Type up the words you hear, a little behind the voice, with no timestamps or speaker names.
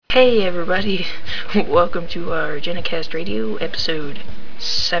Hey everybody, welcome to our GenaCast Radio episode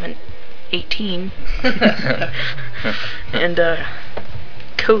 718. And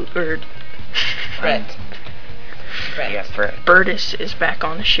Brett. Yes, Brett. Burtis is back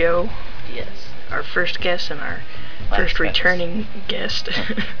on the show. Yes. Our first guest and our first returning guest.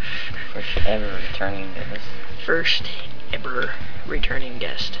 First ever returning guest. First ever returning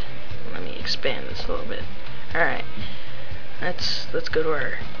guest. Let me expand this a little bit. Alright. Let's go to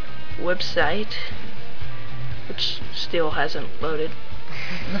our website, which still hasn't loaded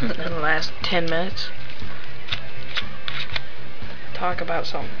in the last 10 minutes. Talk about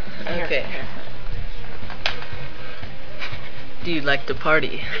something. Okay. Do you like to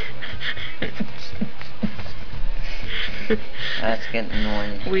party? That's getting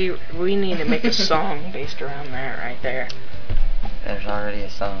annoying. We need to make a song based around that right there. There's already a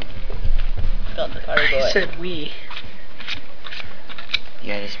song. About the party boy. I said we.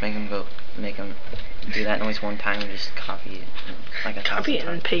 Yeah, just make them do that noise one time and just copy it like a Copy it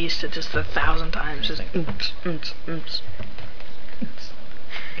thousand and times. paste it just 1,000 times. Just like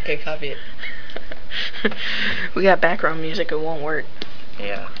Okay, copy it. We got background music, it won't work.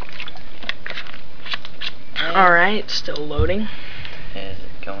 Yeah. Alright, still loading. Is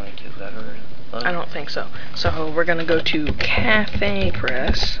it going to ever load? I don't think so. So we're gonna go to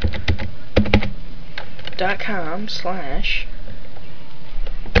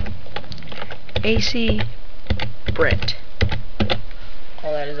cafepress.com/AC Brett.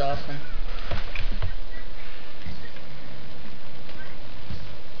 Oh, that is awesome.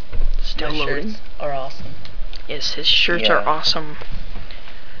 Still My loading. shirts are awesome. Yes, his shirts are Yeah. awesome.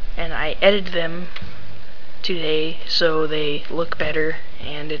 And I edited them today so they look better,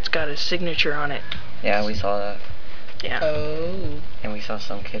 and it's got a signature on it. Yeah, we saw that. Yeah. Oh. And we saw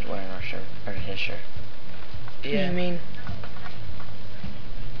some kid wearing our shirt, or his shirt. What do Yeah. you mean?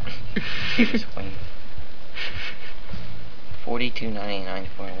 He was wearing $42.99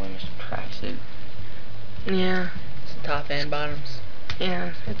 for a women's tracksuit. Yeah. It's top and bottoms.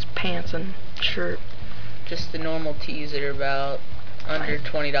 Yeah, it's pants and shirt. Just the normal tees that are about under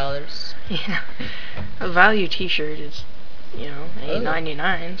 $20. Yeah. A value t-shirt is,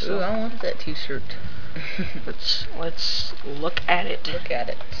 $8.99, Ooh, so I want that t-shirt. let's look at it. Look at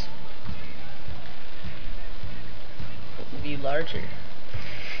it. It will be larger.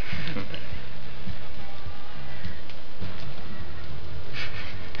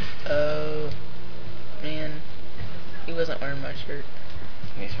 Oh, man. He wasn't wearing my shirt.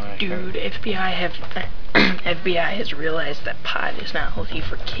 He's wearing a Dude, shirt. FBI has realized that pot is not healthy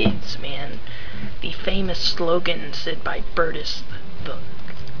for kids, man. The famous slogan said by Burtis,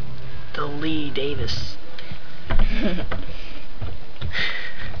 the Lee Davis. And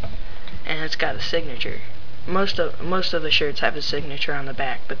it's got a signature. Most of the shirts have a signature on the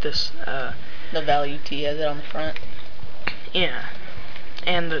back, but this, The value tee has it on the front. yeah.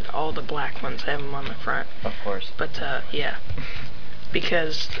 And all the black ones have them on the front. Of course. But, yeah.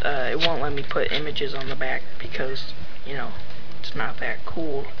 Because, it won't let me put images on the back because, it's not that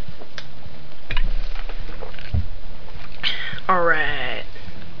cool. Alright.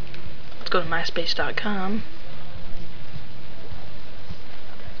 Let's go to myspace.com.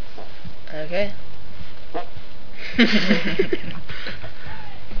 Okay.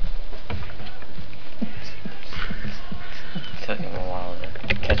 Took him a while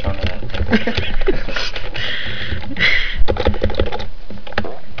to catch on to that.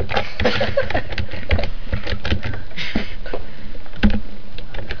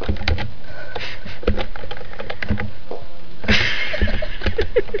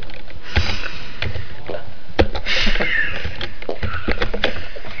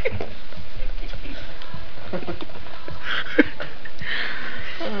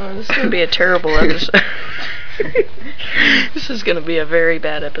 This is going to be a terrible episode. This is going to be a very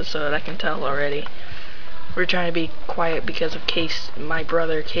bad episode, I can tell already. We're trying to be quiet because of my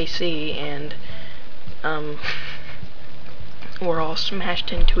brother KC, and we're all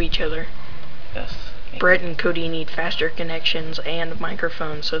smashed into each other. Yes. Brett and Cody need faster connections and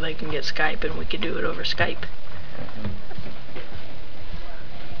microphones so they can get Skype, and we can do it over Skype.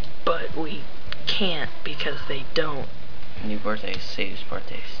 But we can't because they don't. New birthdays saves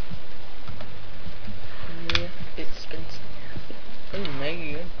birthdays. Yeah, expensive. Oh,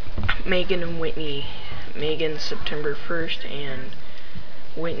 Megan. Megan and Whitney. Megan September 1st and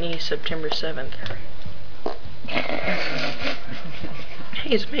Whitney September 7th. Hey,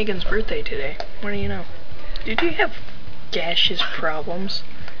 it's Megan's birthday today. What do you know? Did you have gaseous problems?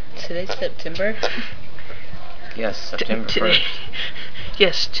 Today's September. Yes, September Today. 1st.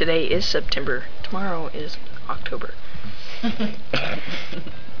 Yes, today is September. Tomorrow is October.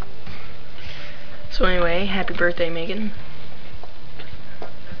 So anyway, happy birthday, Megan.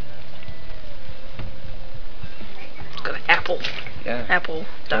 Go to Apple. Yeah.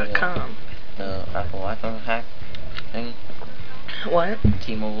 Apple.com. The Apple iPhone hack thing. What?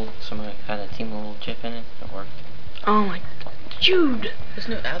 T-Mobile. Somebody had a T-Mobile chip in it. It worked. Oh my, dude. Those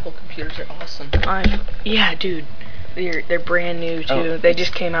new Apple computers are awesome. Yeah, dude. They're brand new too. Oh, they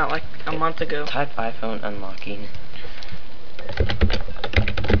just came out like a month ago. Type iPhone unlocking.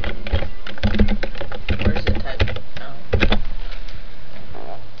 Where's it type? Oh.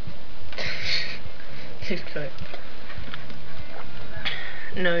 Dude, go ahead.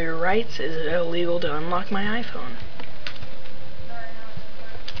 Know your rights. Is it illegal to unlock my iPhone?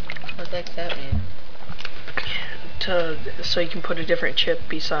 What the heck's that mean? So you can put a different chip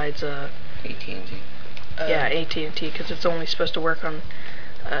besides AT&T. yeah, AT&T, because it's only supposed to work on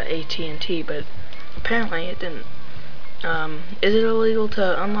AT&T, but apparently it didn't. Is it illegal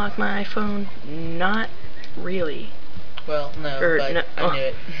to unlock my iPhone? Not really. Well, no, but no, I knew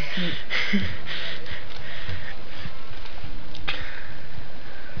it.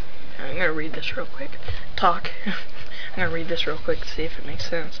 I'm gonna read this real quick. I'm gonna read this real quick to see if it makes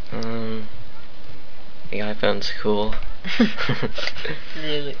sense. The iPhone's cool.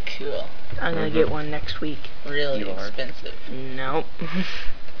 Really cool. I'm gonna get one next week. Really You are? expensive. Nope.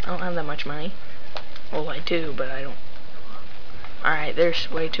 I don't have that much money. Well, I do, but I don't. Alright,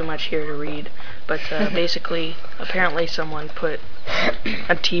 there's way too much here to read. But basically, apparently someone put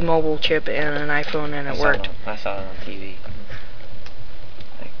a T-Mobile chip in an iPhone and it worked. I saw it on TV.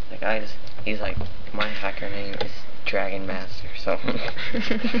 Like, the guy's, he's like, my hacker name is Dragon Master, so.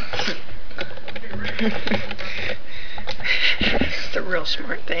 It's a real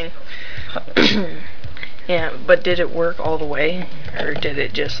smart thing. Yeah, but did it work all the way? Or did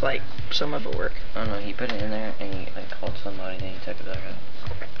it just, like, some of it work? I don't know, he put it in there and he like called somebody and then he took it back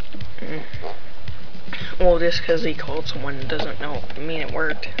out. Well, just because he called someone doesn't mean it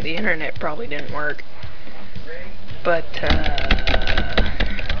worked. The internet probably didn't work. But,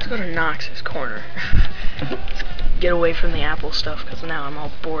 let's go to Knox's Corner. Let's get away from the Apple stuff, because now I'm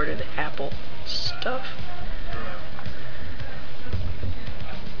all bored of the Apple stuff.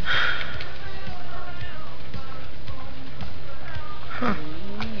 Huh.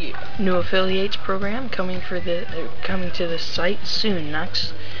 Yeah. New affiliates program coming to the site soon.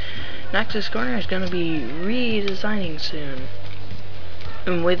 Knox's Corner is going to be redesigning soon.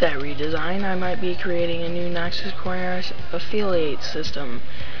 And with that redesign, I might be creating a new Knox's Corner affiliate system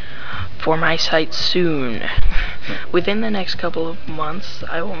for my site soon. Within the next couple of months,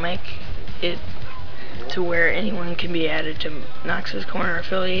 I will make it to where anyone can be added to Knox's Corner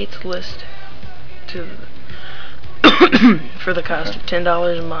affiliates list for the cost of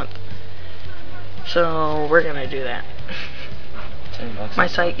 $10 a month. So we're gonna do that. My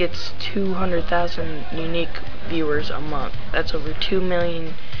site gets 200,000 unique viewers a month. That's over 2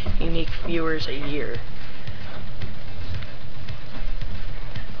 million unique viewers a year.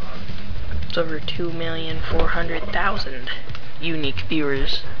 It's over 2,400,000 unique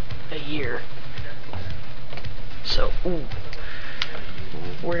viewers a year. So, ooh,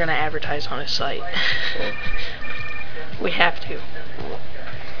 we're gonna advertise on his site. We have to.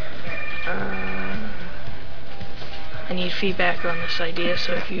 I need feedback on this idea,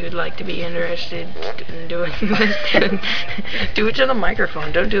 so if you would like to be interested in doing this, do it to the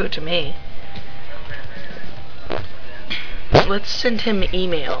microphone, don't do it to me. Let's send him an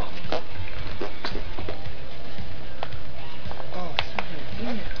email. Oh, send me an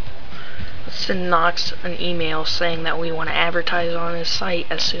email. Let's send Knox an email saying that we want to advertise on his site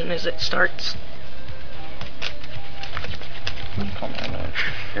as soon as it starts. Come on, man.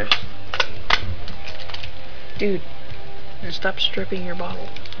 Here's Dude, stop stripping your bottle.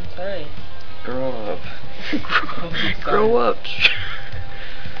 I'm sorry. grow up. Grow up.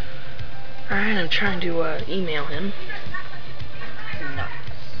 Alright, I'm trying to email him. No.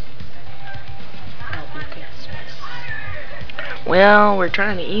 Outlook Express. Well, we're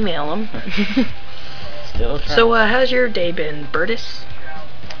trying to email him. Still trying. So, how's your day been, Burtis?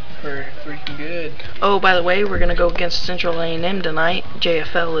 Pretty freaking good. Oh, by the way, we're gonna go against Central A&M tonight.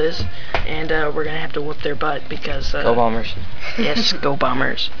 JFL is, and we're gonna have to whoop their butt because. Go Bombers. Yes, go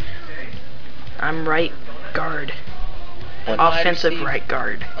Bombers. I'm right guard, I'm wide offensive receiver. right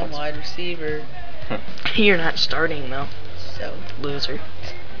guard. I'm wide receiver. You're not starting though, So loser.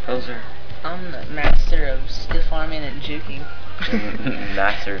 Poser. I'm the master of stiff arming and juking.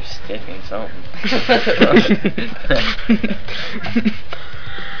 Master of stiffing something.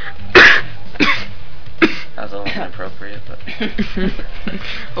 That was a little inappropriate, but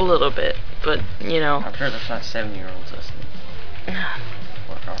A little bit, but you know. I'm sure there's not 7-year-olds listening.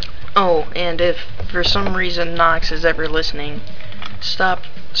 Work hard. Oh, and if for some reason Knox is ever listening, stop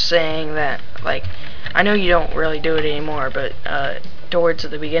saying that, like, I know you don't really do it anymore, but towards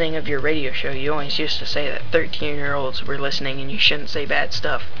the beginning of your radio show, you always used to say that 13-year-olds were listening and you shouldn't say bad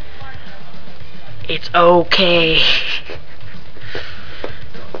stuff. It's okay.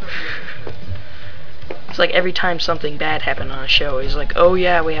 It's like every time something bad happened on a show, he's like, oh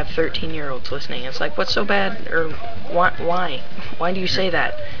yeah, we have 13-year-olds listening. It's like, what's so bad? Or why? Why do you say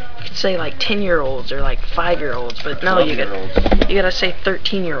that? You could say like 10-year-olds or like 5-year-olds, but no, you gotta say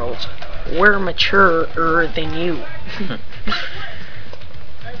 13-year-olds. We're maturer than you.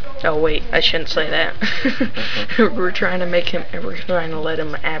 Oh wait, I shouldn't say that. We're trying to let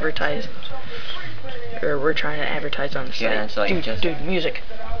him advertise. Or we're trying to advertise on the site. Yeah, it's like dude, music.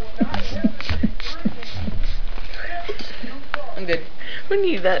 I'm good. We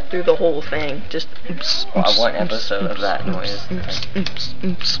need that through the whole thing. Just one episode of that noise.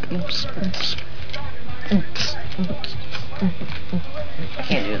 I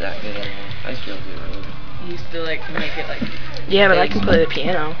can't do that good anymore. I used to be able to do it really good. You used to like make it like. Yeah, but I can play the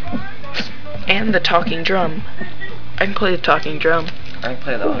piano. And the talking drum. I can play the talking drum. I can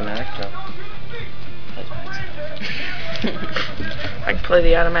play the automatic drum. I can play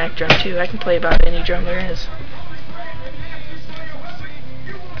the automatic drum too. I can play about any drum there is.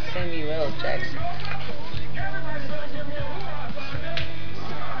 Samuel Jackson.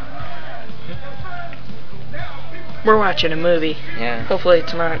 We're watching a movie. Yeah. Hopefully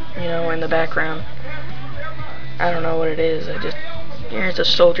it's not, in the background. I don't know what it is. Here's a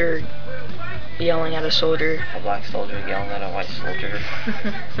soldier yelling at a soldier. A black soldier yelling at a white soldier.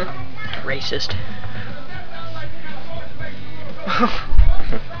 Racist.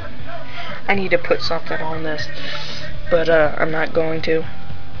 I need to put something on this, but I'm not going to,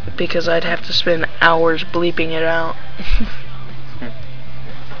 because I'd have to spend hours bleeping it out.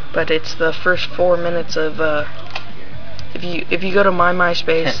 But it's the first 4 minutes of if you go to my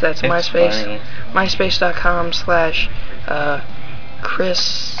MySpace, that's MySpace,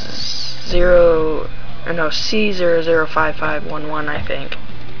 C005511, I think.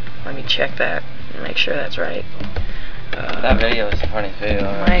 Let me check that and make sure that's right. That video is a funny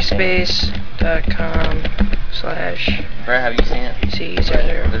video. MySpace.com/ Brett, have you seen it?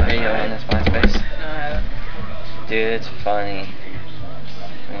 C0055. The video on this MySpace? No, I haven't. Dude, it's funny.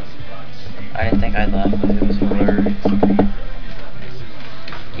 I didn't think I'd laugh, but it was hilarious.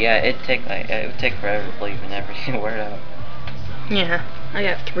 Yeah, it would take forever to bleep and every word out. Yeah, I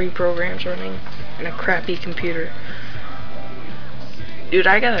got 3 programs running and a crappy computer. Dude,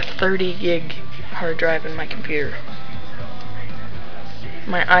 I got a 30 gig hard drive in my computer.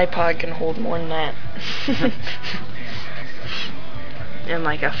 My iPod can hold more than that. And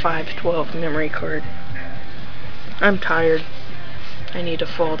like a 512 memory card. I'm tired. I need to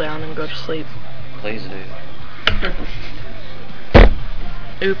fall down and go to sleep. Please do.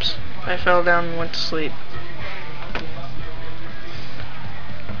 Oops, I fell down and went to sleep.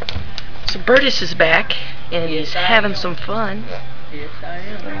 So Bertus is back, and he's having some fun. Yes, I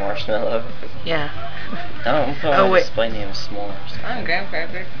am. The marshmallow. Yeah. I'm putting my display name is s'mores. I'm graham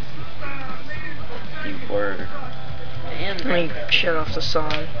cracker. You word. Damn. Let me shut off the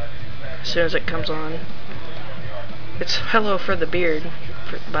song as soon as it comes on. It's Hello for the Beard,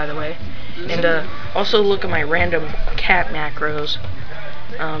 by the way. And also look at my random cat macros.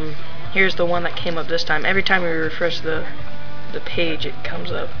 Here's the one that came up this time. Every time we refresh the page, it comes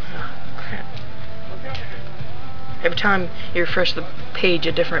up. Oh, crap. Every time you refresh the page,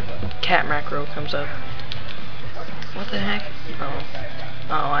 a different cat macro comes up. What the heck? Oh,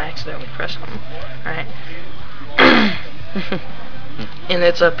 I accidentally pressed something. Alright. And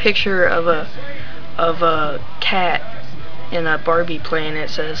it's a picture of a cat in a Barbie plane. It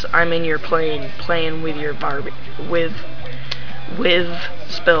says, "I'm in your plane, playing with your Barbie." With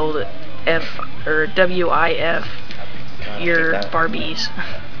spelled F or WIF, your Barbies.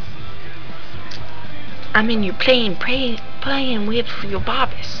 I'm in your plane, playing with your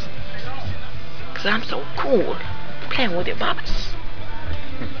Barbies. 'Cause I'm so cool, playing with your Barbies.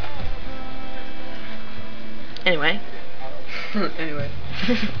 Anyway. Anyway.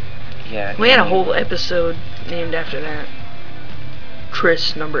 Yeah. We had a whole episode named after that.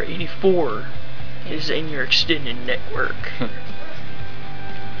 Chris number 84 is in your extended network.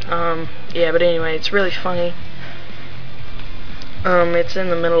 Yeah, but anyway, it's really funny. It's in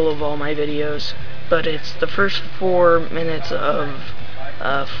the middle of all my videos, but it's the first 4 minutes of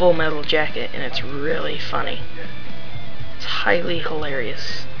Full Metal Jacket, and it's really funny. It's highly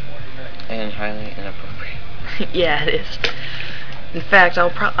hilarious. And highly inappropriate. Yeah, it is. In fact,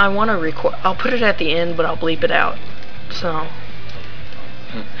 I want to record. I'll put it at the end, but I'll bleep it out. So,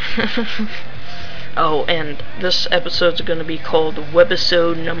 Oh, and this episode's gonna be called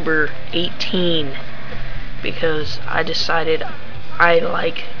Webisode number 18 because I decided I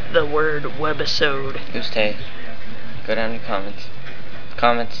like the word webisode. Ustay. Go down to comments.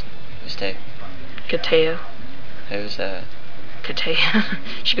 Comments. Ustay. Katea. Who's Katea.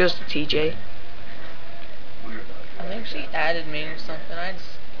 She goes to TJ. I think she added me or something.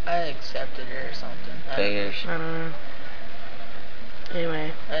 I accepted her or something. I don't know. Beggars. I don't know.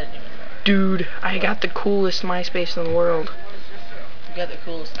 Anyway. I didn't even know. Dude, I got the coolest MySpace in the world. You got the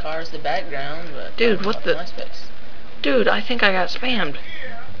coolest cars, the background, but Dude, what the- MySpace. Dude, I think I got spammed.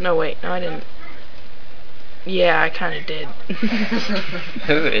 No, wait, no, I didn't. Yeah, I kind of did.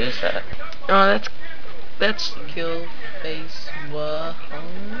 Who is that? Oh, that's Kill face Wahong.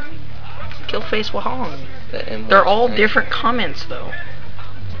 Killface Wahong. The M They're all thing. different comments, though.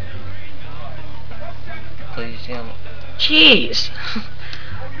 Please, yeah. Jeez.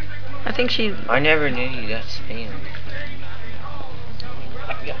 I think she... I never knew you got spammed.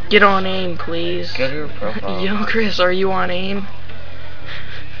 Get on AIM, please. Go to your profile. Yo, Chris, are you on AIM?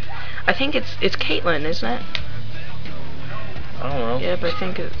 I think it's Caitlyn, isn't it? I don't know. Yep, I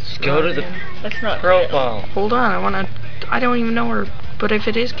think it's... Go to the That's not profile. Hold on, I don't even know her, but if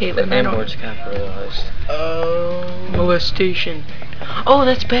it is The Caitlyn, I M don't... word's capitalized. Oh. Molestation. Oh,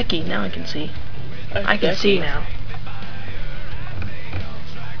 that's Becky. Now I can see. I can see now.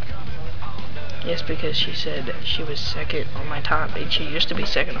 Yes, because she said she was second on my top, and she used to be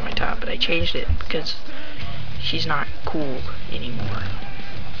second on my top, but I changed it because she's not cool anymore.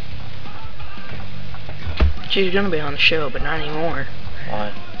 She's gonna be on the show, but not anymore.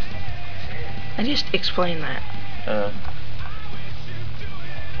 Why? I just explained that.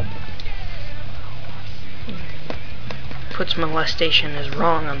 Puts molestation as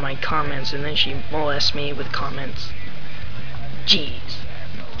wrong on my comments, and then she molests me with comments. Jeez.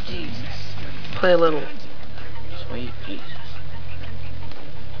 Jesus. Play a little. Sweet Jesus.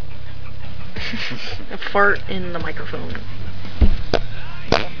 A fart in the microphone.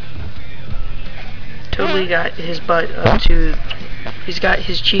 Totally got his butt up to... He's got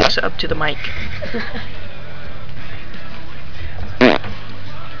his cheeks up to the mic.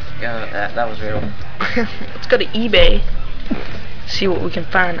 Yeah, that was real. Let's go to eBay. See what we can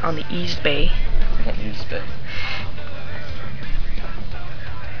find on the East Bay. East Bay.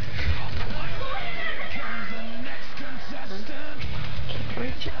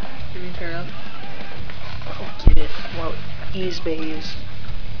 Can you turn up? I'll get it while East Bay is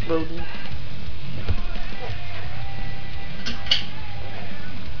loading.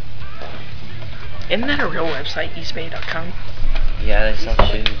 Isn't that a real website, eastbay.com? Yeah, they sell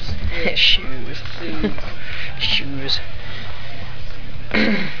shoes. Shoes. Shoes.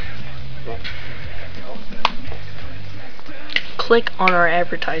 Click on our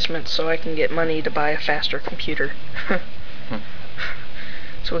advertisements so I can get money to buy a faster computer.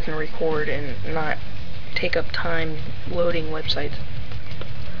 So we can record and not take up time loading websites.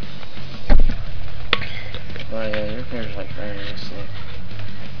 Oh yeah, your computer's like very slow.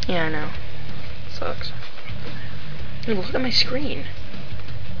 Yeah, I know. Sucks. Dude, look at my screen.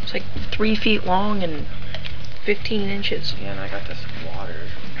 It's like 3 feet long and 15 inches. Yeah, and I got this water.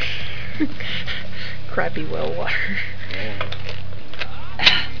 Crappy well water. Yeah.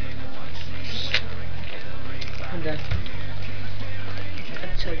 I'm done. I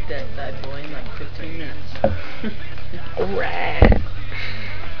chugged that bad boy in like 15 minutes. Alright.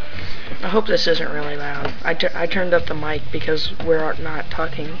 I hope this isn't really loud. I turned up the mic because we're not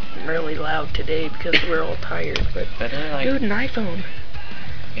talking really loud today because we're all tired. But Better like. dude, an iPhone,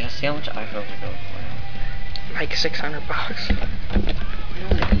 Yeah, see how much iPhones are going for. like $600.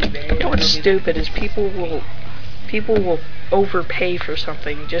 eBay. You know what's stupid is people will overpay for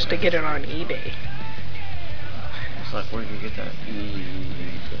something just to get it on eBay. It's like, where'd you get that?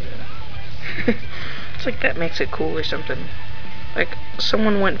 It's like that makes it cool or something. Like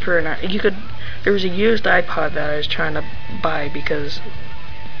someone went for there was a used iPod that I was trying to buy because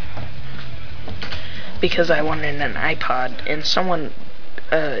I wanted an iPod, and someone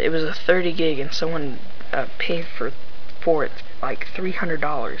it was a 30 gig, and someone paid for it like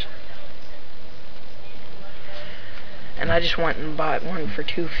 $300. And I just went and bought one for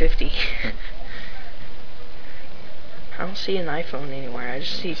 $250. I don't see an iPhone anywhere. I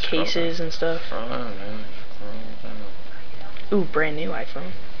just see cases and stuff. I don't know. Ooh, brand new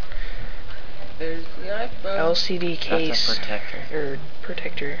iPhone. There's the iPhone. LCD case. That's a protector. Or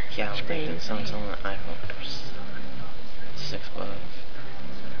protector Yeah, screen. someone's on an iPhone for $6.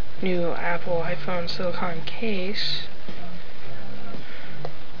 New Apple iPhone silicone case.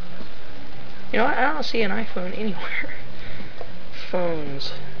 You know what? I don't see an iPhone anywhere.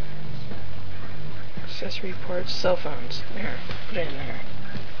 phones. Accessory parts, cell phones. There, put it in there.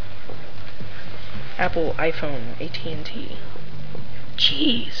 Apple, iPhone, AT&T.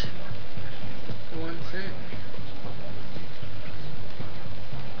 Jeez. 1 cent.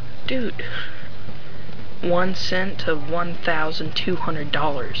 Dude. 1 cent to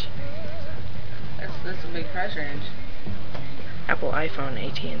 $1,200. That's a big price range. Apple, iPhone,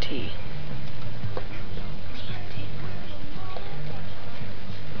 AT&T.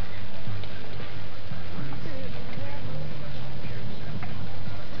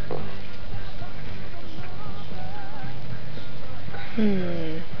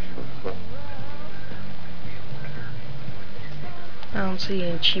 I don't see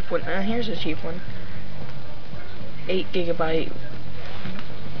any cheap one. Here's a cheap one. 8 gigabyte.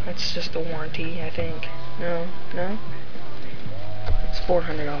 That's just the warranty, I think. No? It's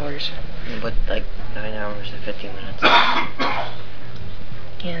 $400. But like 9 hours and 50 minutes.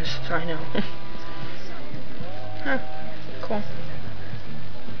 Yes, I know. Huh. Cool.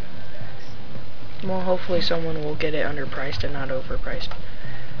 Well, hopefully someone will get it underpriced and not overpriced.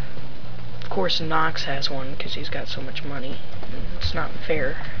 Of course, Knox has one because he's got so much money. It's not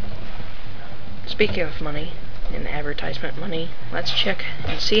fair. Speaking of money and advertisement money, let's check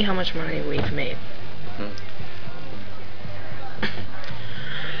and see how much money we've made. That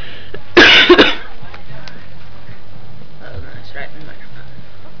was nice, right in the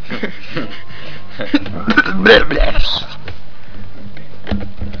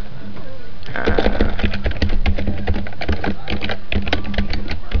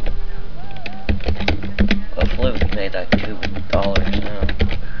Hopefully we made like $2 now.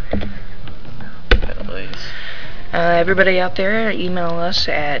 At least. Everybody out there, email us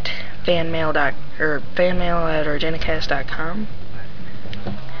at fanmail@orgenicast.com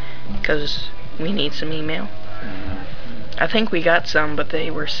because we need some email. I think we got some, but they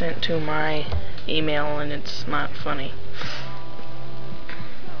were sent to my email and it's not funny.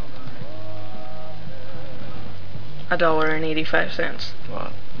 $1.85.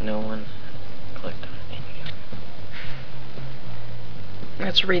 Wow, no one clicked on it.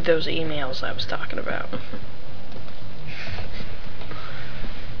 Let's read those emails I was talking about.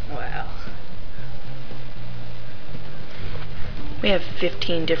 Wow. We have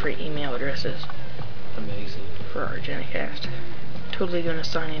 15 different email addresses Amazing. for our Genicast. Totally gonna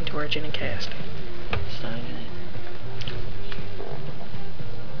sign into our Genicast. Sign in.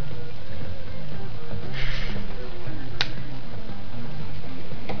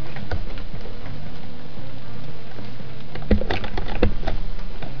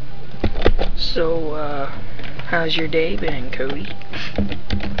 So, how's your day been, Cody?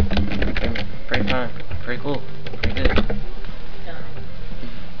 Pretty fun. Pretty cool. Pretty good. Yeah.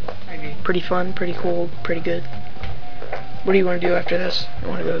 I agree. Pretty fun, pretty cool, pretty good. What do you want to do after this? You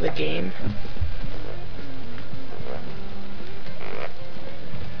want to go to the game?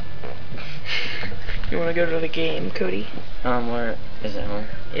 You want to go to the game, Cody? Where is it home?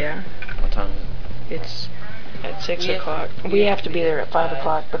 Yeah. What time? It's at 6 o'clock. We have to be there at 5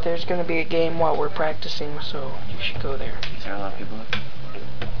 o'clock, but there's going to be a game while we're practicing, so you should go there. Is there a lot of people?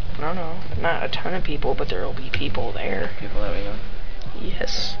 No, not a ton of people, but there will be people there. People that we know?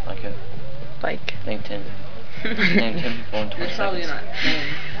 Yes. Like who? Like, Name 10. Name 10 people in 20 There's probably seconds. not 10.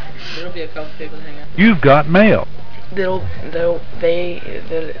 There'll be a couple people that hang out. You've got mail. there'll be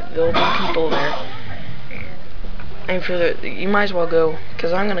people there. And for the, you might as well go,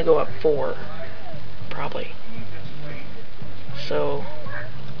 because I'm going to go at 4, probably. So,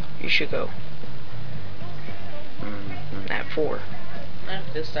 you should go at 4. I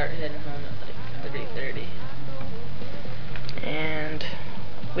have to start heading home at like 3:30. And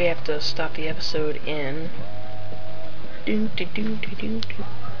we have to stop the episode in How much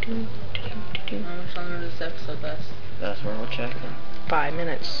longer does this episode last? That's where we're checking. 5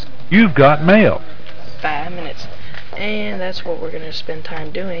 minutes. You've got mail. 5 minutes. And that's what we're going to spend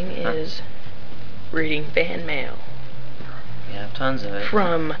time doing, is reading fan mail. We have tons of it.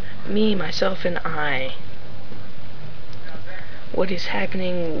 From me, myself, and I. What is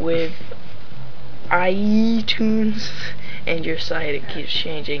happening with iTunes and your site? It keeps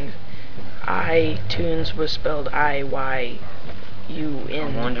changing. iTunes was spelled IYUNES. I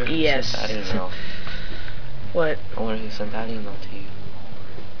wonder who sent that email. What? I wonder who sent that email to you.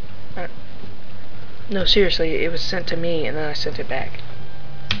 No, seriously, it was sent to me and then I sent it back.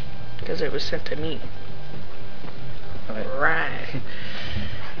 Because it was sent to me. Okay. Right.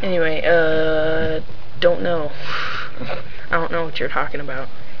 Anyway, don't know. I don't know what you're talking about.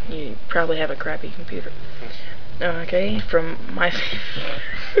 You probably have a crappy computer. Okay, from my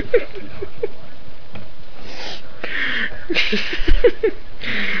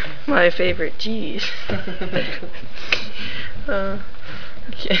My favorite cheese.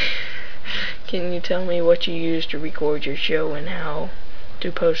 Can you tell me what you use to record your show and how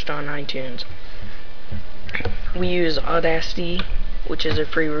to post on iTunes? We use Audacity, which is a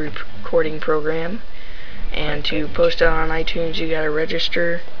free recording program, and to post it on iTunes you gotta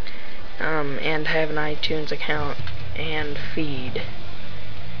register and have an iTunes account and feed.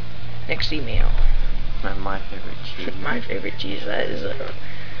 Next email. My favorite cheese. My favorite cheese. That is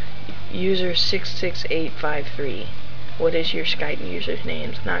user 66853. What is your Skype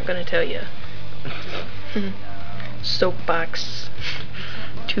username? Not gonna tell you. Soapbox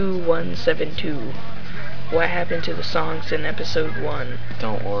 2172. What happened to the songs in episode 1?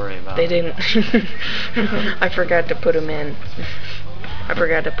 Don't worry about They it. didn't. I forgot to put them in. I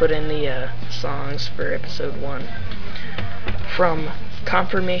forgot to put in the songs for episode 1. From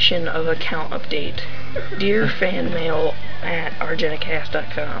confirmation of account update. Dear fan mail at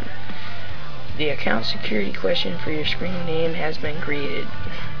argenicast.com. The account security question for your screen name has been created.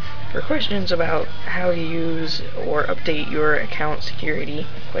 For questions about how to use or update your account security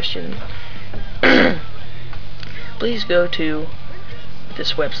question, please go to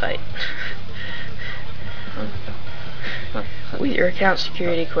this website. With your account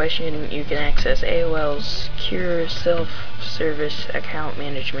security question, you can access AOL's secure self-service account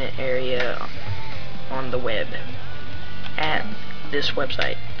management area on the web at this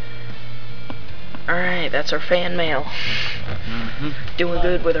website. Alright, that's our fan mail. Doing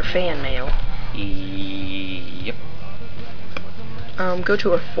good with our fan mail. Yep. Go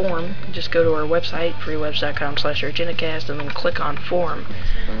to our forum. Just go to our website, freewebs.com/argenicast, and then click on forum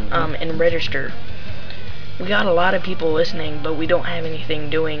and register. We got a lot of people listening, but we don't have anything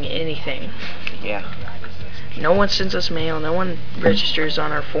doing anything. Yeah. No one sends us mail, no one registers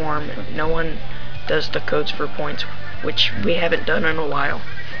on our forum, no one does the codes for points, which we haven't done in a while.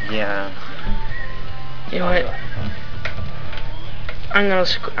 Yeah. You know what? I'm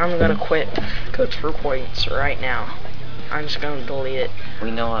gonna quit codes for points right now. I'm just gonna delete it.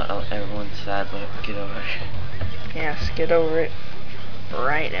 We know what everyone's sad, but get over it. Yes, get over it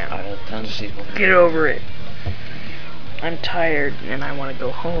right now. I know tons of people. Get over it. I'm tired and I want to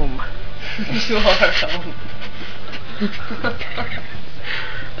go home. You are home.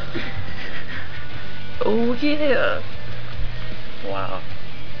 Oh yeah. Wow.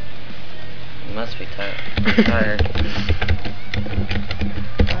 You must be tired. I'm tired.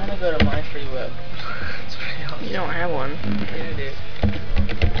 I wanna go to my free web. It's pretty awesome. You don't have one. Yeah, I do.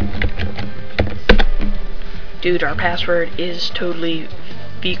 Dude, our password is totally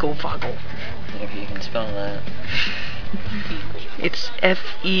fecal foggle. If you can spell that. It's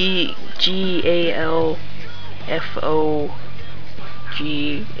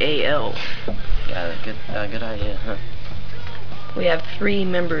FEGALFOGAL. Yeah, good idea, huh? We have 3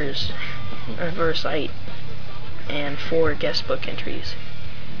 members of our site and 4 guest book entries.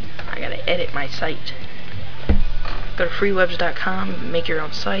 I gotta edit my site. Go to freewebs.com, make your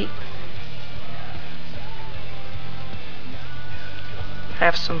own site.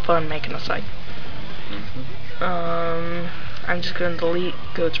 Have some fun making a site. I'm just gonna delete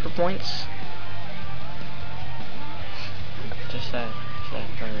codes for points. Just that for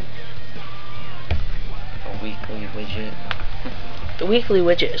a weekly widget. The weekly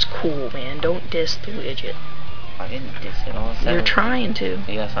widget is cool, man. Don't diss the widget. I didn't diss it all. You're trying to.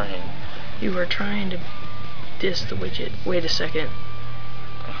 Yes, I am. You were trying to diss the widget. Wait a second.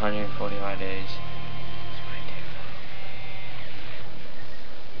 145 days.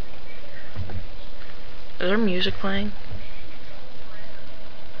 Is there music playing?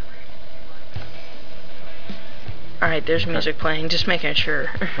 Alright, there's music playing. Just making sure.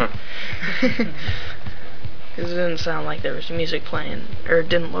 Because it didn't sound like there was music playing. Or it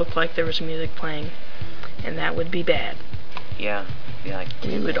didn't look like there was music playing. And that would be bad. Yeah. Be like,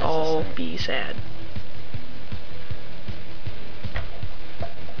 We would all be sad.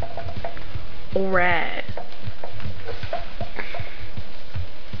 Alright.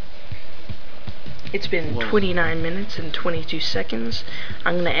 It's been 29 minutes and 22 seconds.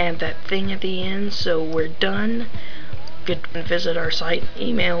 I'm going to add that thing at the end, so we're done. Good, visit our site.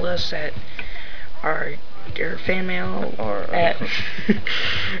 Email us at our fan mail at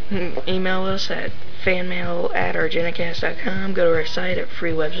email us at fanmail@argenicast.com. Go to our site at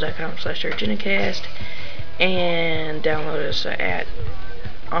freewebs.com/argenicast and download us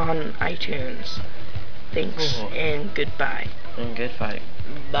on iTunes. Thanks and goodbye. And good fight.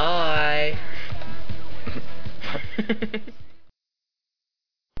 Bye.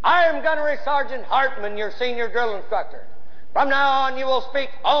 I am Gunnery Sergeant Hartman, your senior drill instructor. From now on, you will speak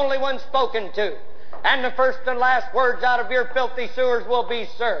only when spoken to. And the first and last words out of your filthy sewers will be,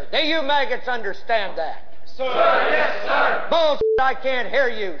 sir. Do you maggots understand that? Sir, yes, sir. Bullshit, I can't hear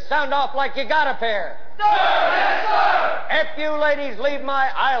you. Sound off like you got a pair. Sir, yes, sir. If you ladies leave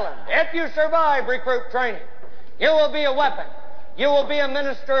my island, if you survive recruit training, you will be a weapon. You will be a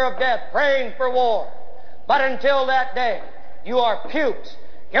minister of death praying for war. But until that day, you are pukes.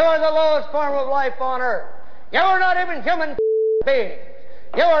 You are the lowest form of life on earth. You are not even human beings.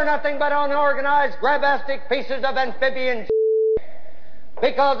 You are nothing but unorganized, grabastic pieces of amphibian.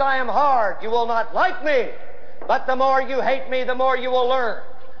 Because I am hard, you will not like me. But the more you hate me, the more you will learn.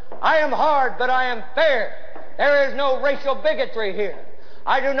 I am hard, but I am fair. There is no racial bigotry here.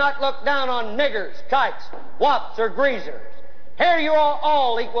 I do not look down on niggers, kikes, wops, or greasers. Here you are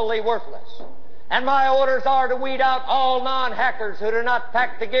all equally worthless. And my orders are to weed out all non-hackers who do not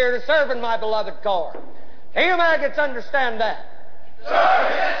pack the gear to serve in my beloved corps. Do you maggots understand that? Sir,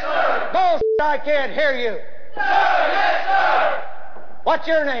 yes, sir. Bullshit, I can't hear you. Sir, yes, sir. What's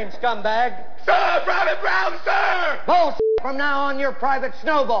your name, scumbag? Sir, Private Brown, sir. Bullshit. From now on, you're Private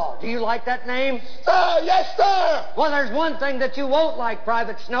Snowball. Do you like that name? Sir, yes, sir. Well, there's one thing that you won't like,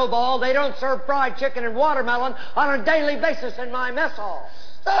 Private Snowball. They don't serve fried chicken and watermelon on a daily basis in my mess hall.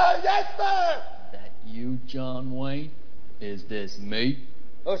 Sir, yes, sir. That you, John Wayne? Is this me?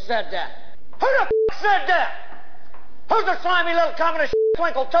 Who said that? Who the said that? Who's the slimy little communist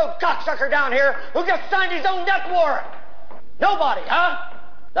twinkle-toed cocksucker down here who just signed his own death warrant? Nobody, huh?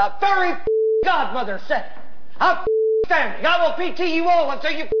 The very godmother said it. I'm standing. I will PT you all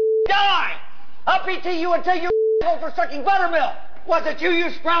until you die. I'll PT you until your assholes are sucking buttermilk. Was it you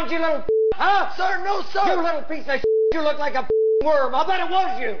scroungy little huh? Sir, no, sir. You little piece of you look like a worm. I bet it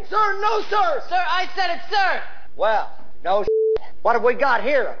was you. Sir, no, sir. Sir, I said it, sir. Well, no. What have we got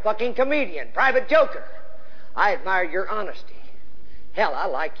here? A fucking comedian, Private Joker. I admire your honesty. Hell, I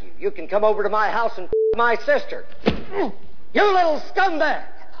like you. You can come over to my house and my sister. You little scumbag.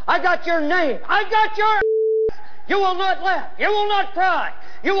 I got your name. I got your You will not laugh. You will not cry.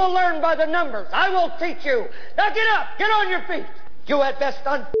 You will learn by the numbers. I will teach you. Now get up. Get on your feet. You had best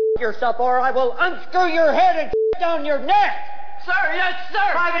yourself or I will unscrew your head and down your neck. Sir, yes,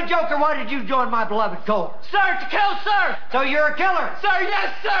 sir. Private Joker, why did you join my beloved corps? Sir, to kill, sir. So you're a killer. Sir,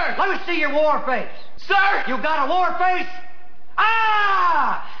 yes, sir. Let me see your war face. Sir. You got a war face?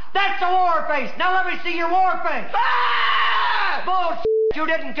 Ah! That's a war face. Now let me see your war face. Ah! Bullshit. You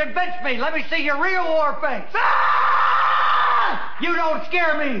didn't convince me. Let me see your real war face. Ah! You don't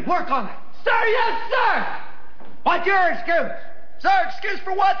scare me. Work on it. Sir, yes, sir. What's your excuse? Sir, excuse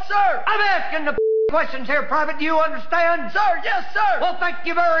for what, sir? I'm asking the questions here, Private. Do you understand? Sir, yes, sir. Well, thank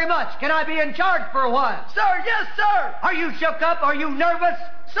you very much. Can I be in charge for a while? Sir, yes, sir. Are you shook up? Are you nervous?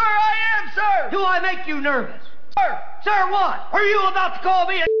 Sir, I am, sir. Do I make you nervous? Sir. Sir, what? Are you about to call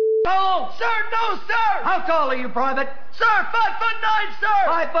me a hole? Sir, no, sir. How tall are you, Private? Sir, 5'9", sir.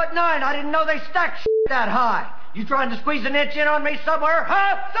 5'9". I didn't know they stacked that high. You trying to squeeze an inch in on me somewhere,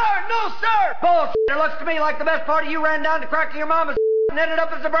 huh? Sir, no, sir. Bullshit. It looks to me like the best part of you ran down the crack of your mama's and ended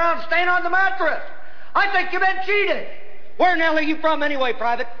up as a brown stain on the mattress. I think you've been cheated. Where in the hell are you from anyway,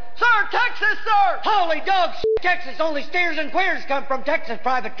 Private? Sir, Texas, sir. Holy dog, Texas. Only steers and queers come from Texas,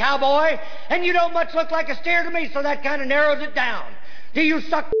 Private Cowboy. And you don't much look like a steer to me, so that kind of narrows it down. Do you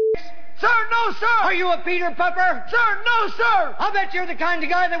suck Sir, no, sir. Are you a Peter Pepper? Sir, no, sir. I bet you're the kind of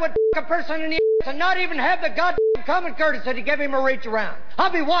guy that would a person in the ass and not even have the goddamn common courtesy to give him a reach around.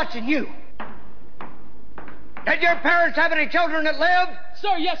 I'll be watching you. Did your parents have any children that lived?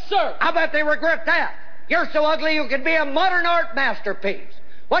 Sir, yes, sir. I bet they regret that. You're so ugly you could be a modern art masterpiece.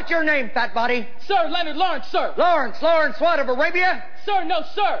 What's your name, fat body? Sir, Leonard Lawrence, sir. Lawrence what, of Arabia? Sir, no,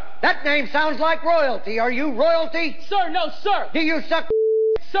 sir. That name sounds like royalty. Are you royalty? Sir, no, sir. Do you suck?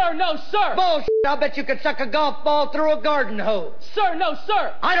 Sir, no, sir. Bullshit. I'll bet you could suck a golf ball through a garden hose. Sir, no,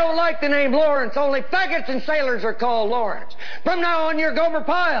 sir. I don't like the name Lawrence. Only faggots and sailors are called Lawrence. From now on, you're Gomer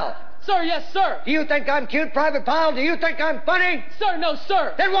Pyle. Sir, yes, sir. Do you think I'm cute, Private Pyle? Do you think I'm funny? Sir, no,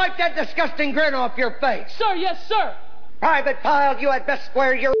 sir. Then wipe that disgusting grin off your face. Sir, yes, sir. Private Pyle, you had best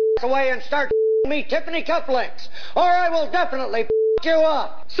square your ass away and start me Tiffany cufflinks, or I will definitely you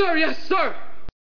up. Sir, yes, sir.